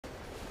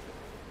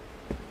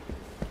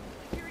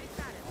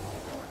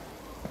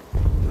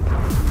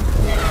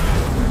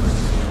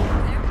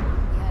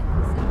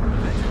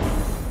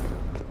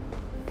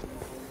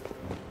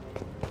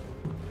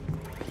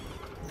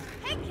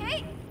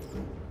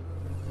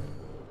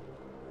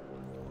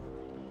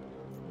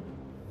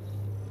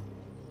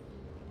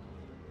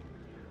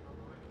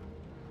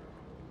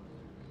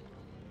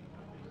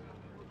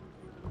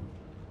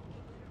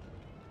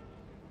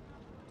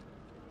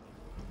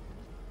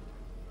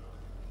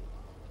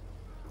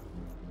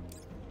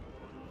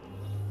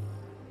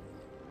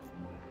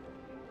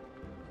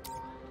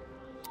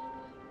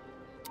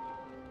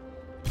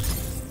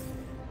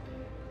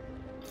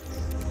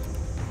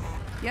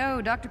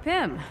Yo, Dr.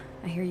 Pym.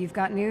 I hear you've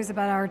got news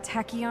about our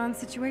tachyon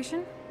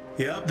situation?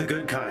 Yep, the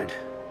good kind.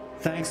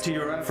 Thanks to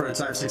your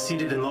efforts, I've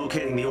succeeded in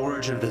locating the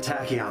origin of the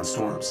tachyon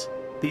storms.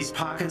 These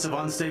pockets of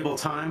unstable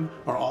time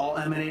are all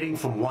emanating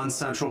from one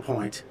central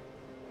point.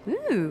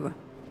 Ooh.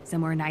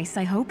 Somewhere nice,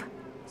 I hope?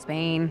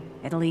 Spain,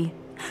 Italy,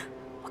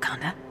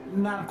 Wakanda?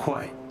 Not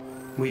quite.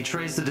 We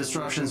traced the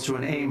disruptions to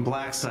an AIM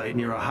black site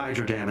near a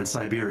hydro dam in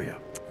Siberia.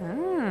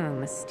 Oh,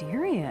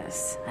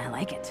 mysterious. I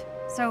like it.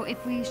 So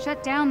if we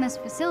shut down this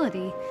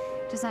facility,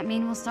 does that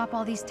mean we'll stop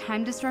all these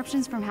time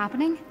disruptions from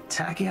happening?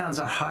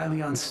 Tachyons are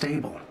highly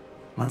unstable.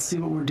 Let's see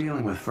what we're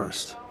dealing with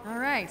first. All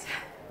right.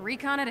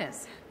 Recon it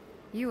is.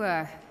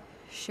 You,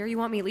 sure you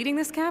want me leading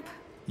this, Cap?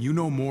 You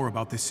know more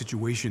about this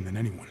situation than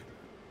anyone.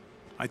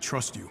 I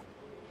trust you.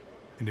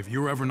 And if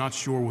you're ever not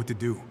sure what to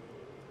do,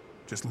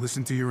 just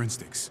listen to your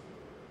instincts.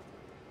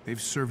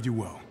 They've served you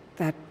well.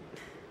 That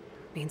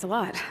means a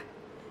lot.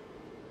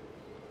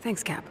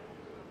 Thanks, Cap.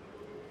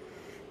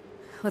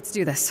 Let's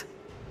do this.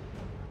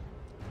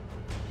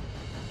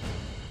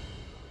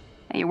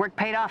 Hey, your work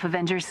paid off,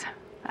 Avengers.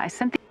 I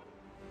sent the...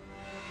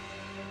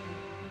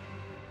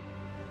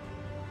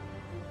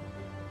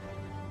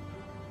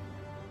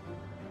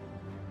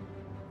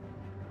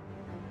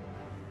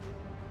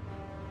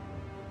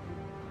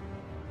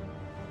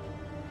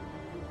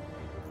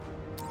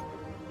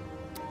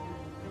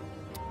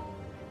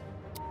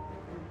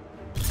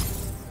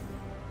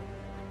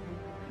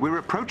 We're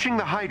approaching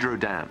the hydro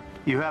dam.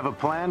 You have a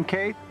plan,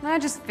 Kate? I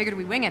just figured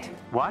we'd wing it.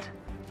 What?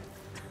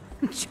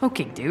 I'm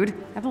joking, dude.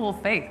 Have a little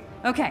faith.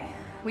 Okay,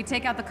 we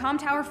take out the comm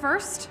tower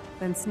first,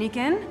 then sneak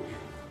in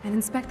and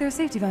inspect their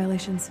safety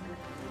violations.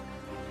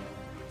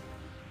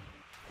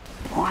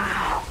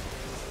 Wow.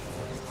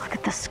 Look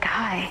at the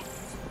sky.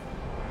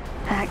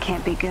 That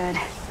can't be good.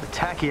 The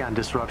tachyon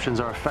disruptions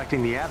are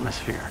affecting the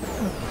atmosphere.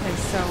 Okay,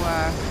 so,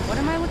 what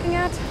am I looking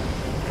at?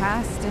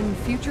 Past and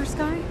future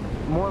sky?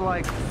 More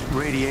like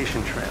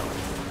radiation trails.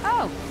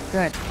 Oh,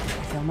 good.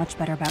 I feel much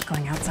better about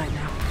going outside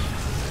now.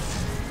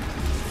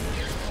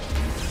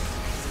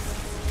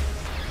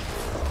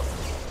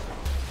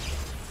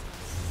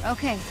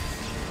 Okay,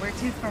 where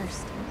to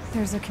first?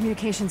 There's a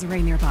communications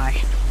array nearby.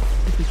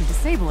 If we can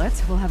disable it,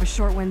 we'll have a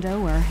short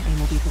window where AIM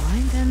will be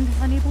blind and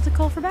unable to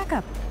call for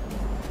backup.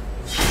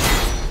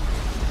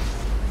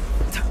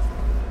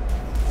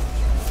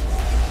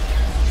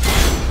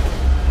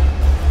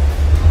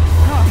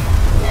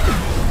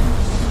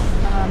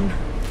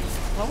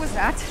 What was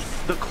that?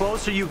 The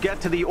closer you get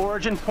to the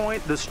origin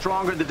point, the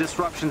stronger the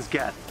disruptions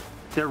get.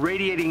 They're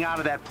radiating out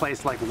of that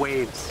place like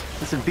waves.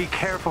 Listen, be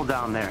careful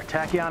down there.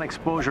 Tachyon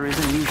exposure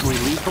isn't usually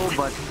lethal,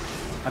 but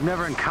I've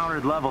never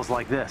encountered levels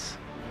like this.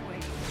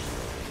 Wait,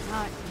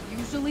 not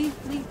usually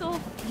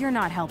lethal? You're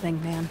not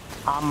helping, man.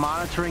 I'm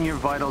monitoring your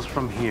vitals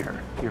from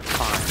here. You're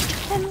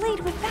fine. Then lead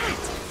with that.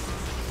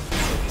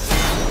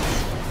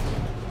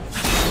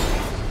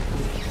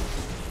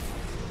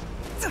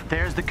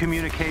 There's the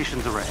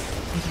communications array.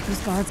 If those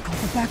guards call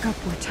for backup,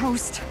 we're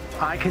toast.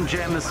 I can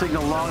jam the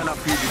signal long enough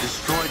for you to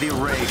destroy the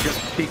array.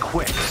 Just be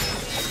quick.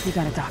 You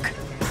got it, Doc.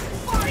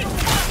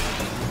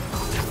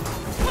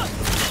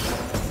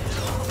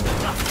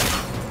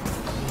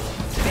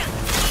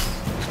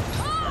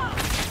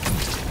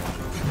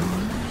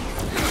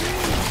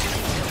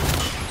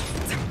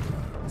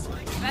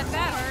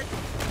 That hurt.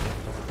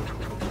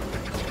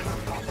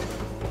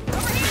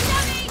 Over here,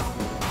 dummy!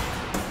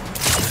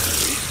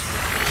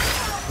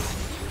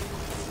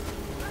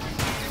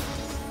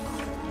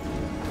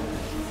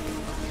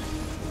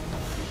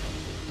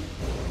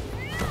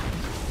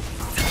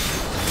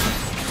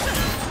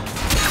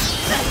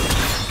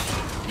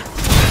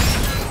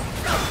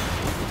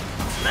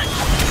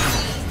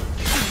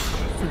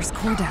 First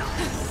core down.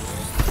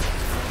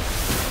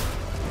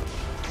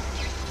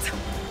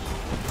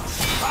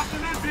 Lock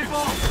them in,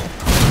 people!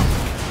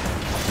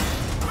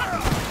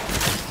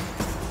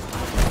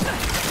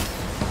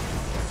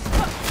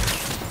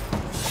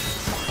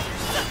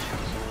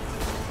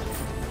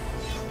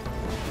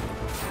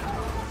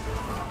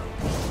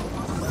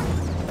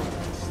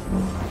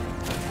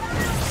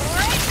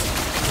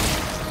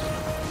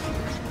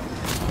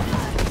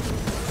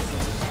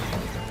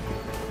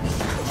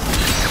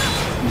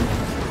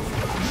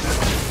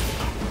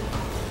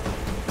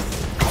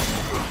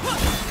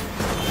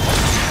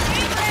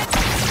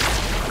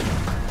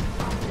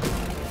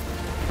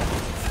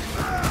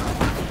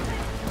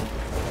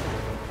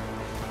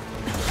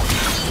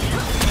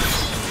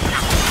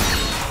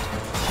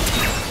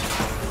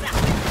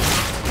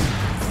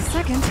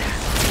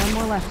 One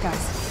more left,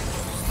 guys.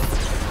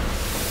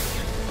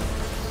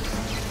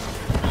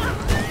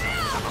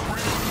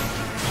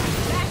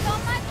 Back on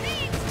my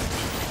feet!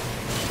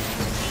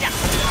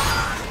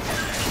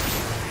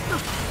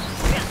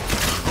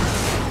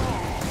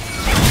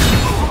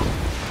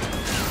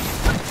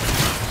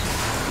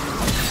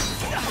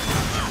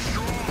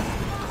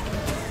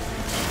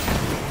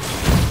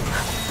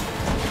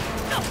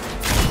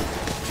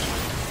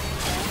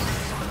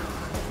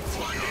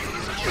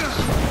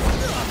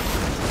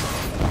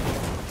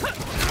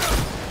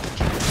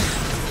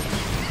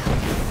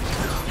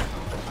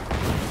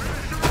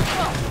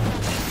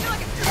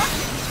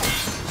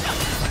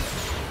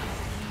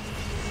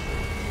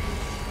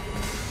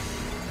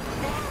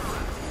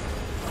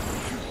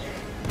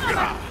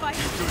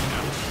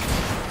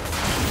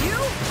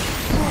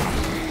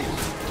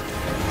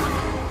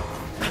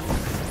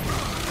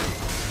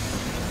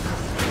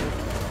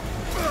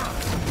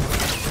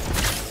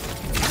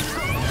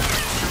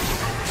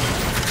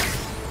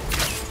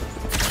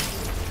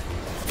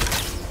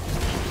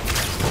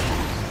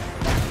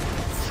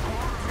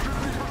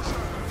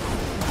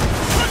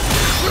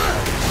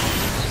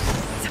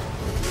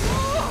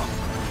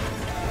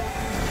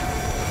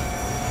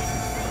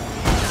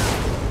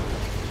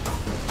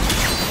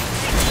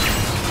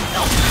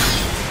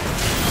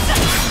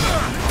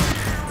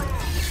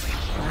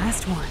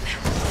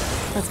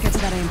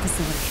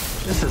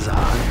 This is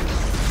odd.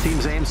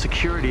 Seems AIM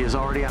security is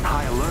already on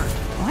high alert.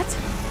 What?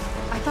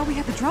 I thought we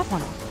had the drop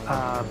on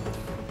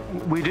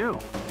them. We do.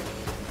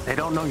 They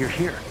don't know you're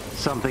here.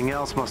 Something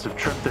else must have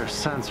tripped their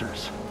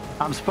sensors.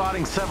 I'm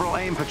spotting several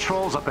AIM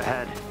patrols up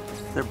ahead.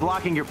 They're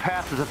blocking your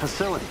path to the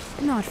facility.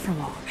 Not for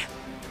long.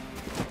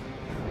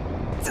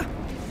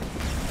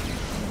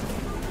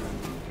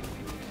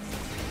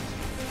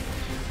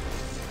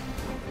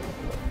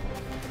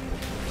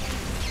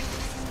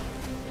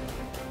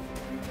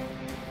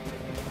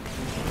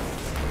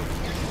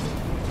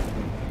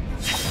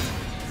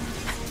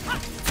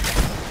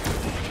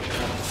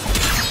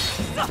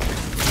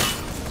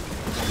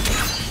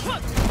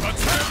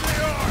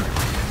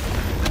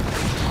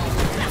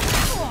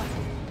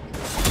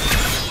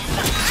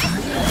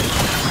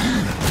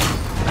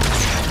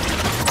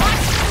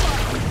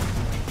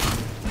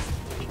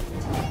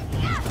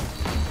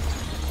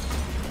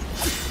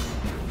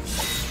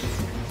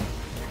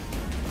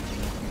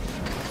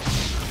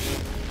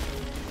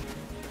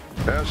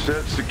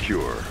 Asset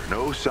secure.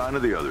 No sign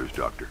of the others,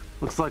 Doctor.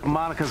 Looks like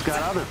Monica's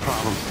got other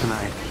problems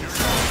tonight.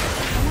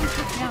 Someone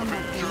took down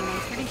that thing, and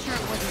I'm pretty sure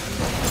it wasn't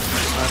me.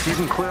 If you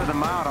can clear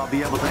them out, I'll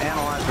be able to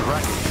analyze the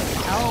wreckage.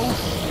 Oh,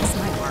 this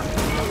might work.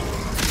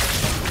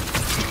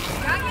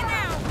 Got you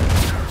now!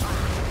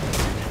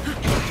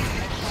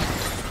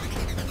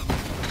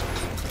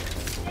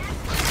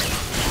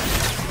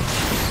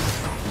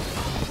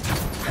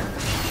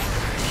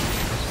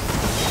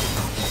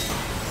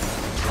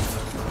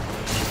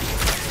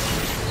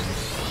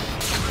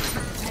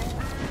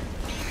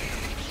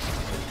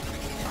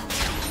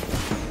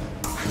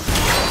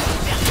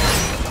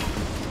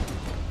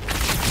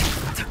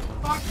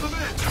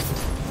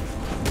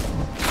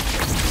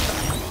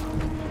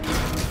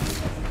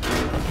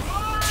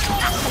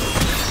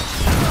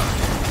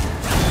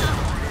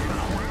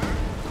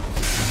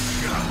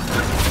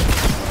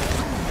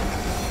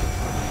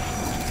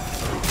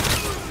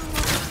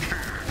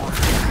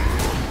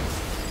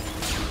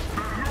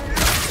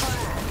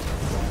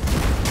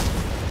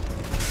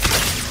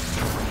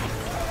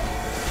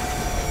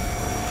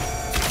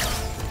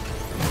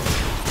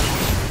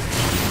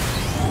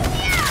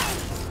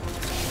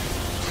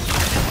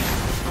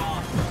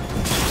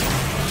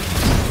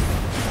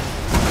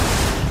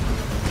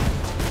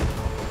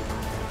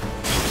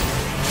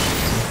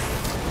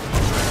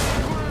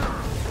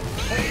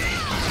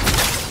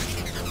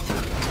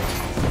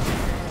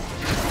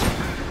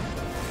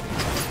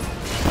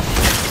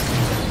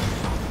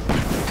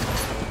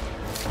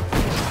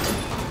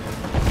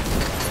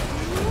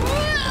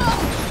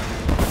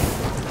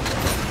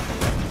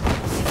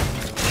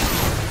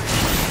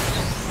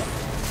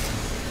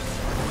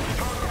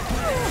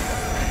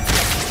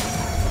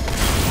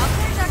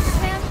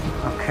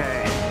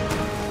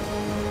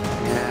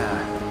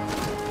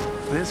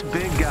 This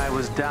big guy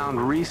was downed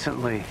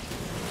recently.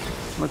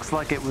 Looks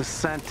like it was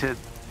sent to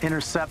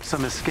intercept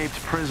some escaped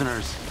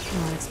prisoners.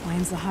 Well, that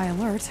explains the high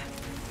alert.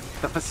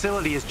 The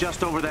facility is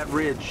just over that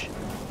ridge.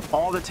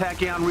 All the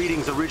tachyon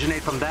readings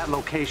originate from that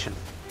location.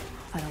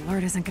 That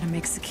alert isn't gonna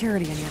make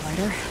security any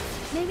lighter.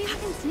 Maybe we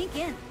can sneak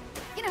in.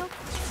 You know,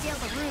 scale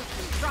the roof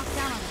and drop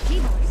down on the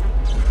cable or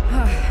something.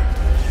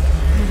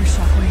 Another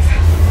shockwave.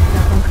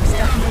 That bunker's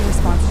definitely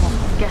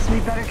responsible. Guess we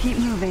better keep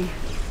moving.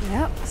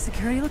 Yep,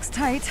 security looks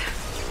tight.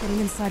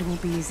 Getting inside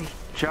won't be easy.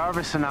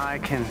 Jarvis and I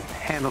can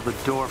handle the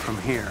door from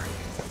here,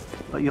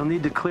 but you'll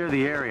need to clear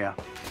the area.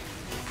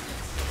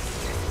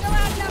 Go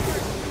out, Jumper!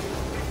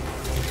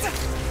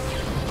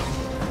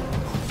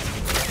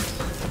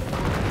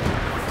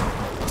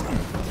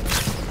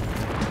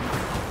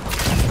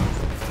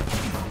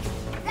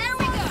 There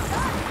we go!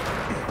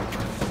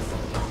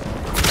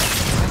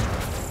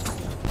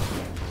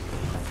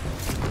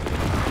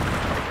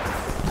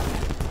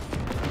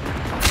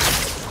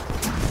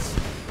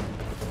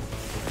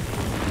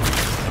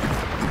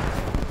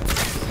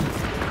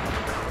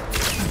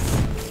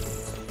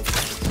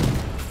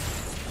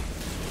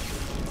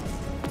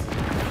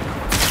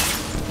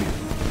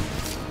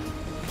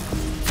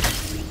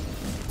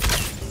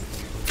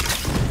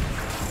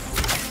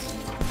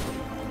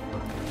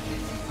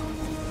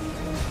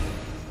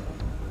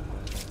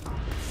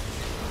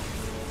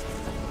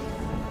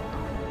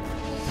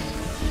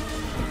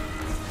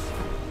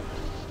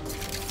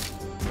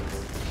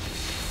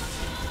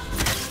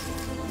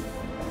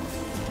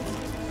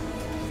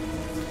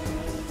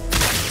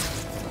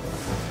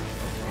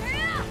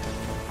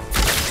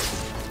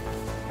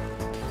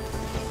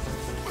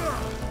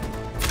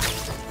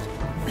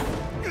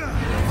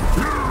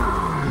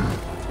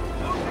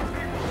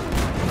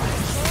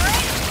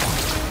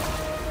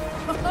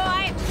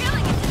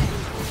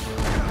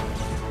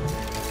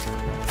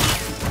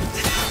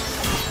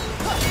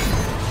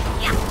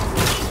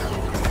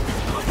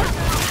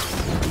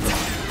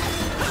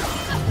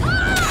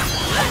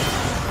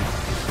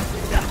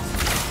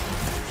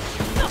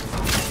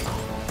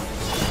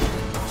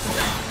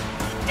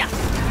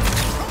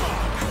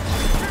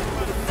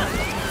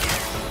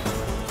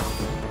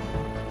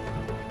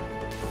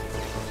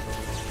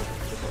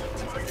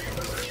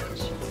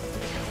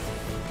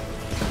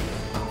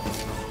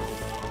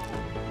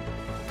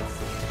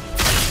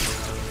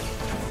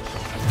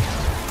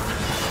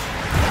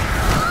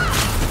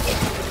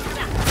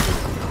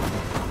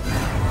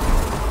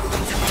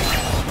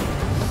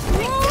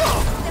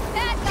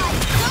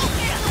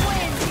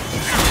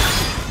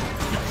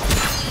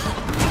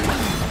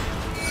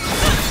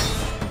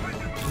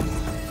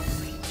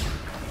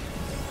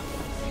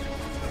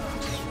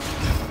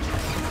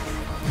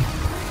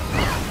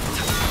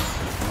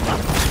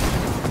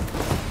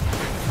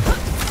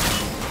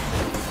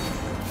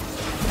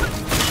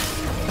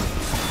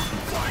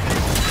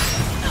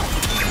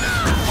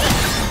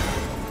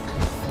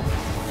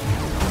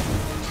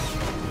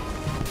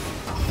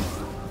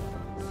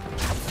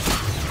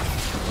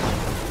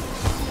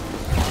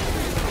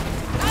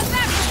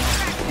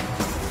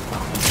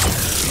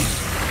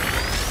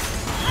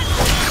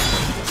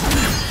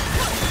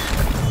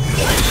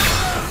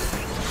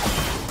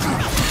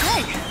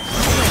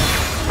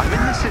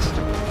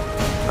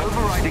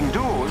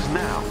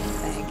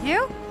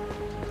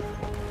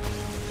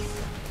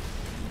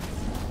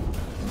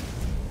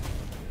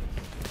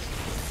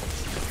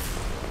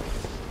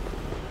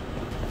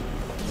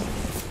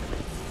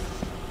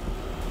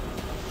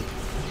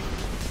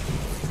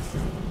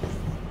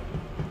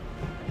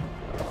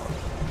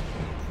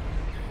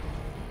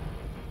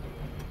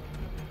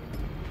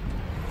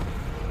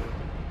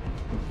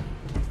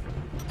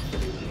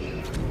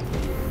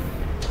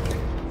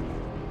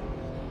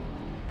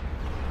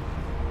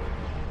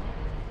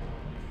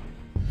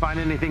 Find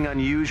anything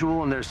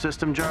unusual in their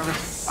system,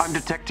 Jarvis? I'm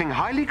detecting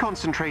highly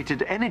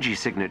concentrated energy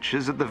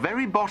signatures at the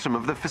very bottom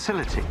of the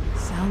facility.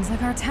 Sounds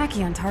like our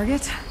tachyon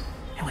target.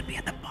 It would be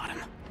at the bottom.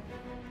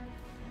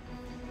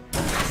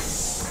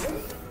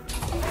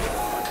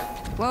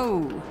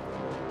 Whoa.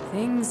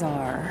 Things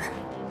are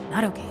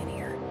not okay in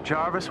here.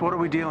 Jarvis, what are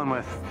we dealing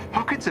with?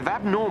 Pockets of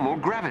abnormal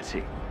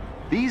gravity.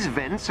 These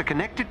vents are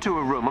connected to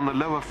a room on the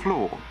lower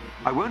floor.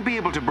 I won't be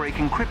able to break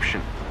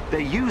encryption. They're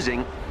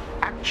using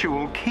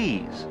actual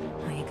keys.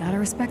 Well, you gotta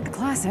respect the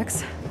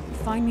classics.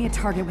 Find me a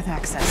target with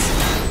access.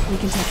 We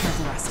can take care of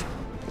the rest.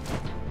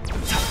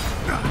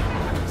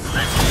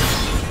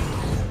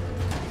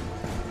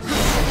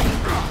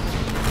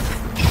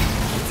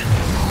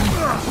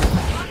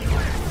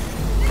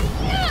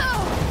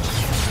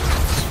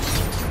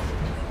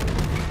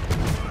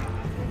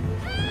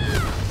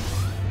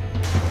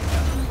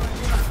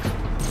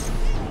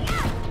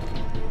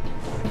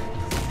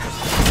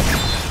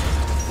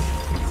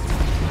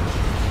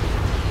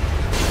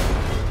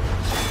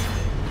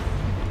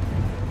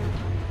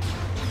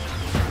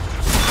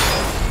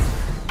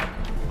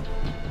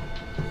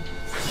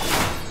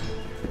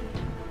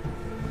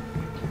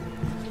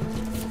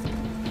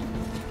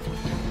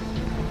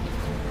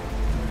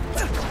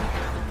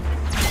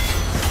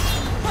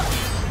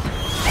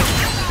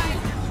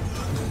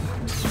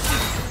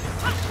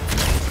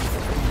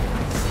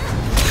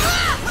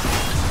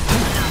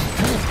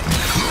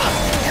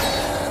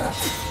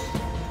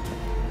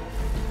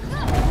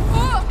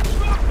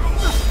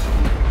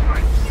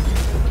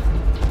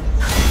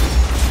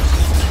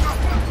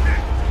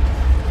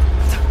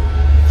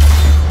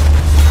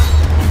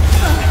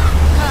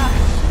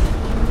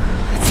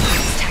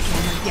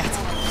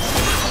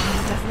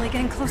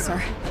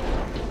 Closer.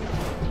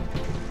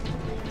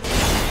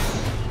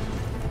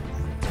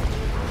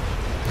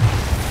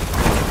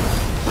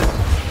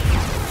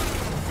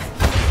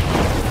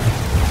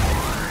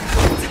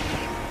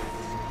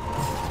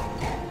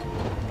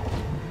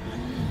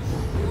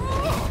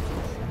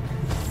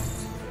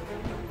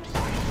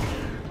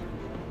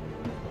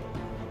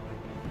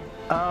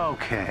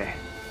 Okay.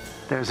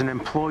 There's an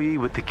employee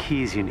with the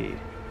keys you need.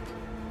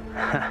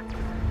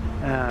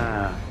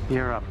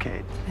 You're up,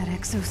 Kate. That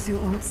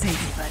exosuit won't save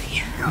you,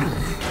 buddy.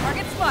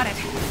 Target spotted.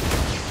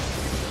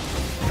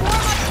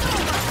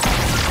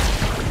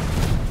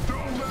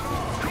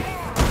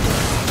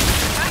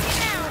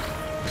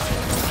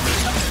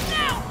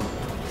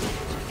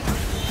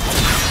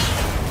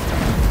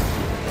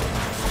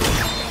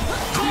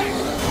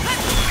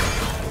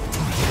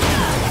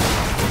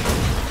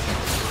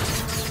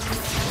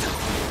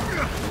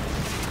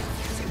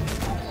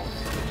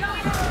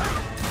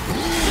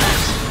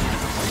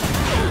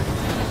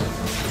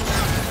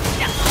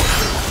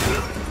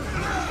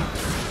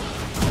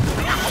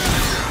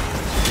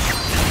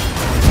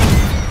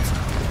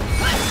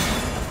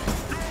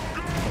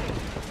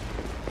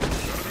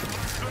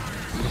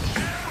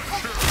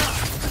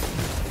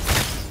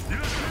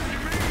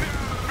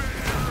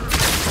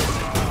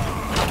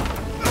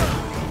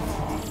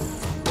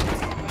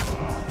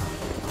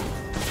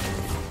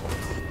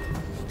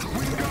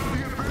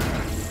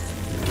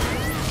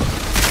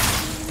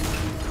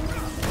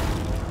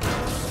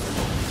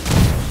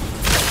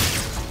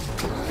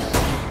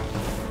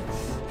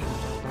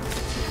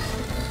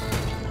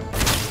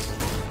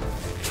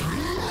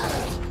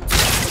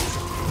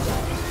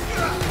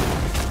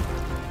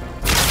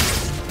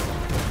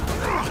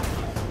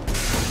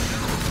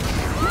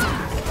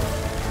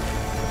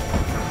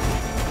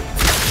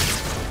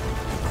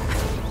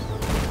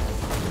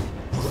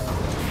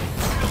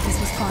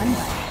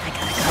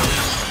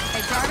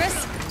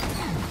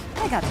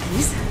 I got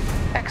these.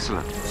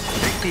 Excellent.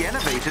 Take the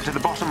elevator to the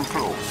bottom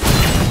floor.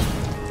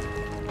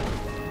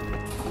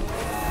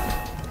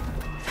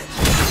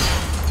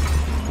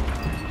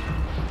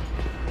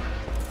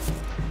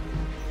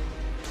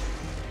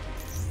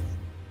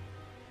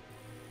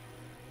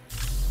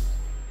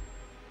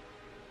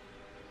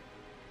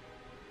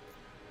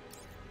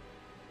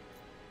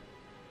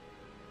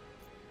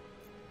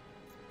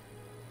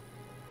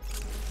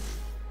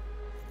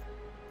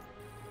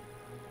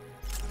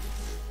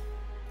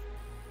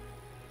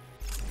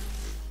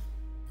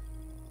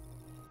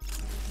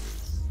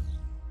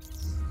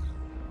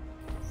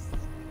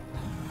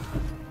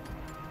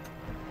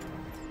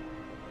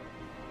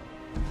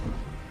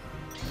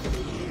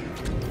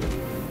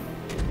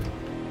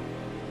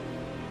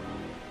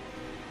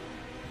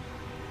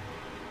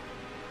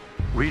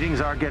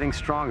 Readings are getting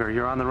stronger.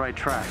 You're on the right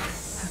track.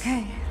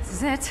 Okay, this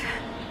is it.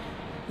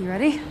 You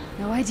ready?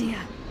 No idea.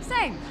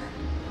 Same.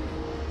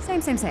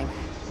 Same.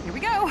 Here we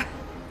go.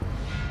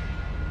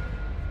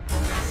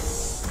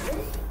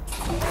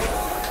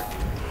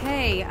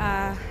 Hey,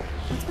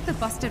 what's with the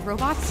busted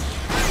robots?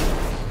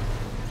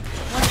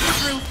 Once we're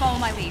through, follow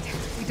my lead.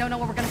 We don't know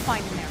what we're gonna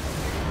find in there.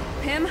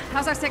 Pim,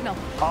 how's our signal?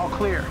 All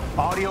clear.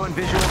 Audio and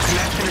visual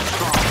connection is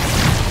strong.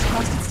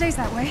 Most it stays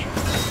that way.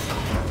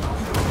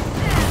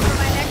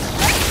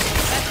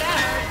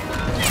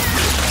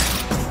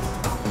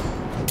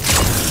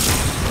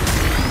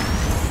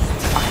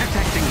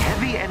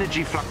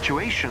 energy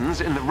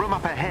fluctuations in the room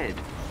up ahead.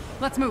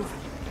 Let's move.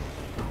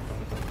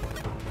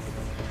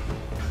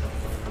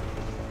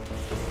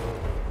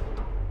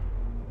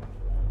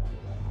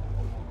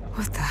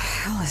 What the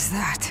hell is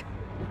that?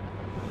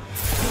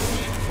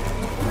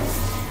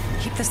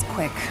 Keep this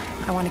quick.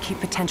 I want to keep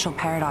potential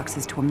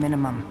paradoxes to a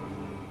minimum.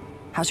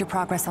 How's your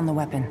progress on the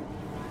weapon?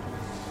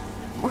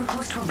 We're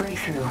close to a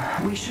breakthrough.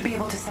 We should be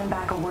able to send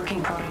back a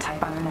working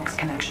prototype on the next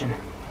connection.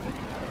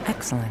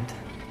 Excellent.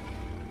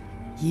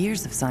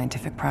 Years of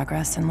scientific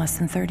progress in less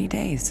than 30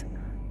 days.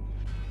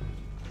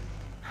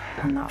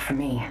 Not for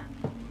me.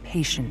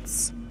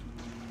 Patience.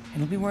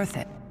 It'll be worth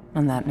it.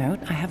 On that note,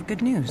 I have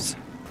good news.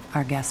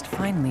 Our guest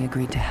finally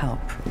agreed to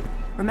help.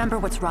 Remember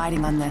what's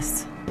riding on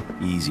this.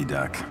 Easy,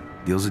 Doc.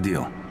 Deal's a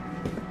deal.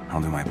 I'll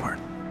do my part.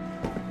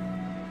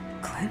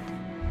 Clint?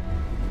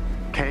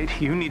 Kate,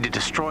 you need to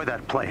destroy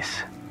that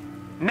place.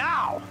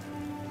 Now!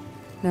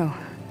 No.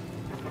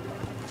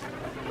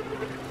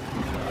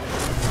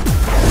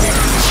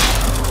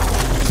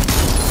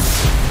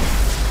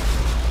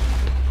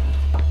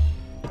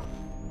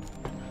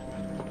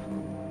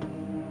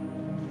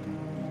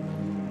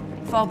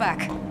 Fall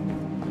back.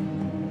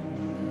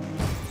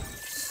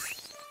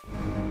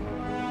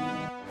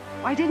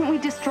 Why didn't we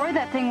destroy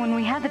that thing when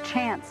we had the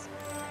chance?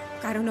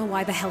 I don't know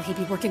why the hell he'd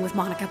be working with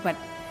Monica, but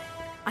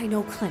I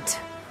know Clint,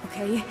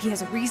 okay? He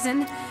has a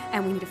reason,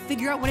 and we need to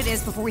figure out what it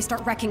is before we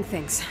start wrecking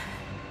things.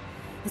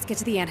 Let's get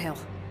to the anthill.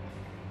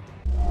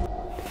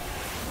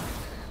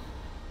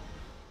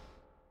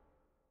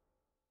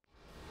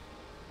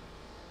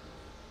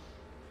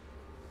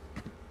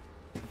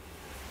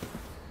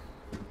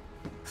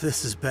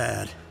 This is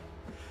bad.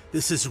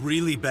 This is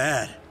really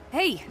bad.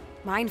 Hey,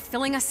 mind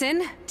filling us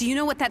in? Do you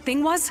know what that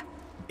thing was?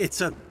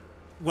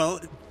 Well,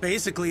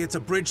 basically it's a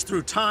bridge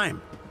through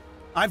time.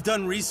 I've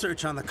done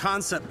research on the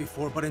concept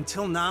before, but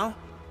until now,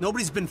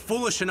 nobody's been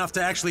foolish enough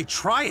to actually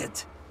try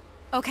it.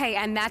 Okay,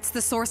 and that's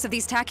the source of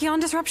these tachyon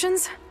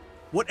disruptions?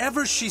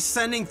 Whatever she's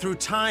sending through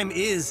time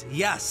is,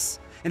 yes.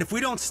 And if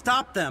we don't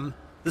stop them,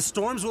 the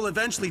storms will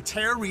eventually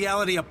tear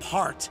reality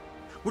apart.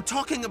 We're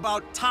talking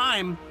about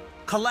time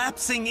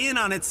collapsing in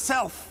on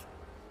itself.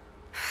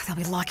 They'll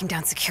be locking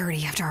down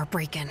security after our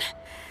break-in.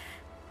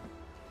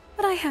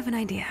 But I have an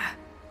idea.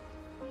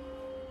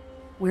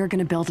 We're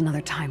gonna build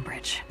another time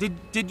bridge.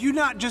 Did you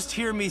not just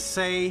hear me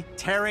say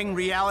tearing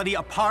reality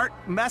apart?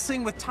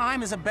 Messing with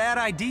time is a bad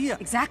idea.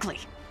 Exactly.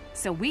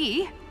 So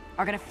we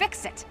are gonna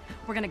fix it.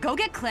 We're gonna go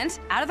get Clint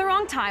out of the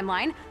wrong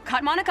timeline,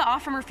 cut Monica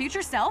off from her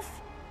future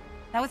self.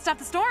 That would stop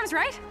the storms,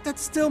 right?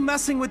 That's still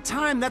messing with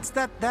time.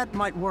 That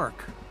might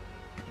work.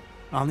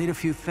 I'll need a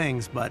few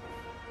things, but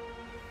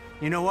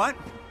you know what?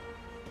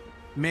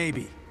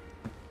 Maybe.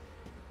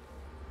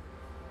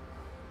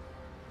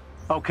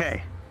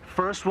 Okay,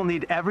 first we'll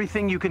need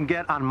everything you can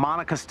get on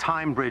Monica's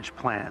time bridge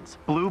plans.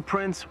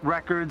 Blueprints,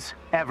 records,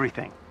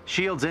 everything.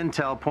 SHIELD's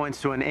intel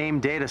points to an AIM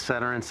data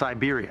center in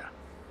Siberia.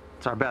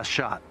 It's our best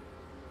shot.